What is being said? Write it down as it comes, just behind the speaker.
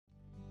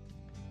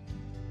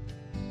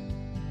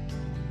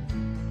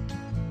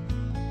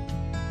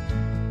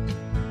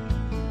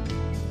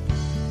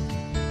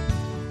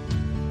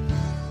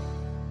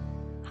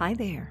Hi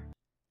there.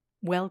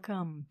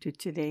 Welcome to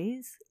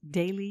today's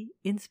Daily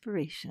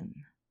Inspiration.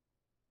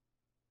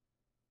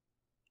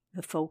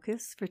 The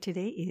focus for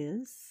today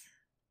is,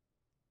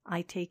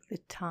 I take the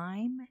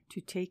time to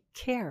take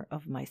care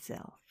of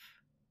myself.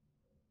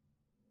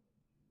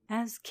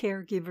 As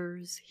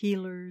caregivers,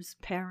 healers,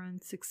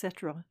 parents,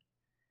 etc.,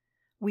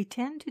 we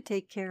tend to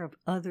take care of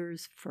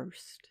others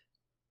first.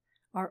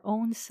 Our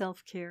own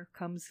self-care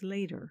comes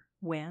later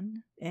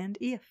when and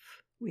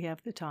if we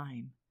have the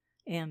time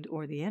and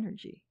or the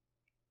energy.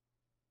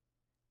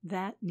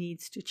 That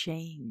needs to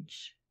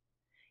change.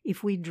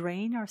 If we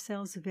drain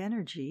ourselves of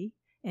energy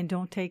and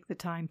don't take the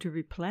time to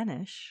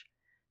replenish,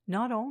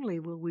 not only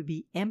will we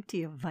be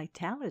empty of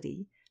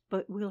vitality,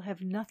 but we'll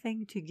have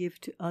nothing to give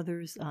to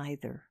others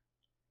either.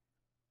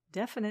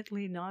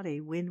 Definitely not a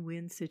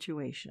win-win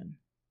situation.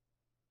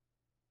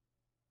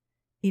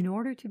 In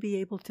order to be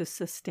able to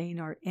sustain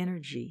our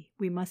energy,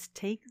 we must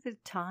take the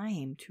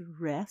time to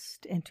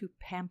rest and to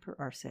pamper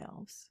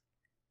ourselves.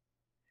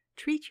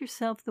 Treat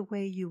yourself the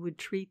way you would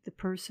treat the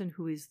person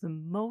who is the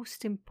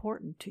most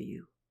important to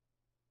you.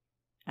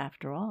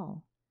 After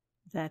all,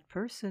 that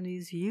person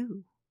is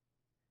you.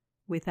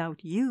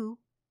 Without you,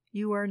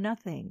 you are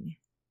nothing.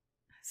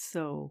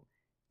 So,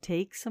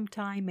 take some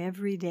time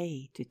every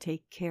day to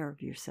take care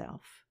of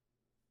yourself.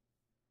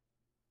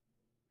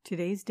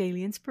 Today's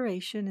daily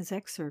inspiration is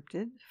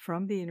excerpted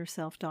from the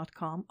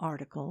InnerSelf.com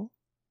article,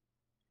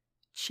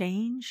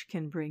 Change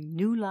Can Bring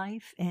New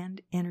Life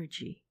and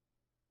Energy,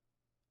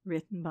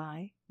 written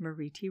by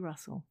Marie T.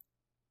 Russell.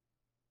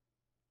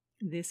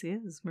 This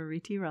is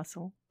Marie T.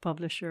 Russell,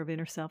 publisher of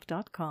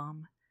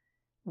InnerSelf.com,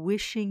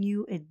 wishing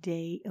you a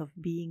day of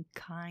being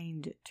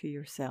kind to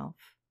yourself,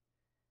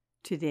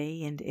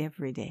 today and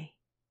every day.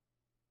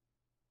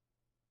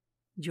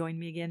 Join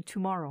me again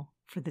tomorrow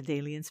for the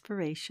daily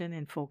inspiration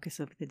and focus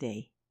of the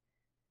day.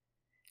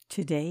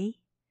 Today,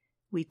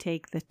 we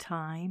take the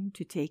time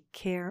to take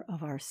care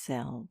of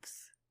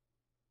ourselves.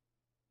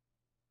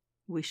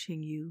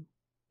 Wishing you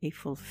a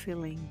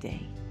fulfilling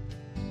day.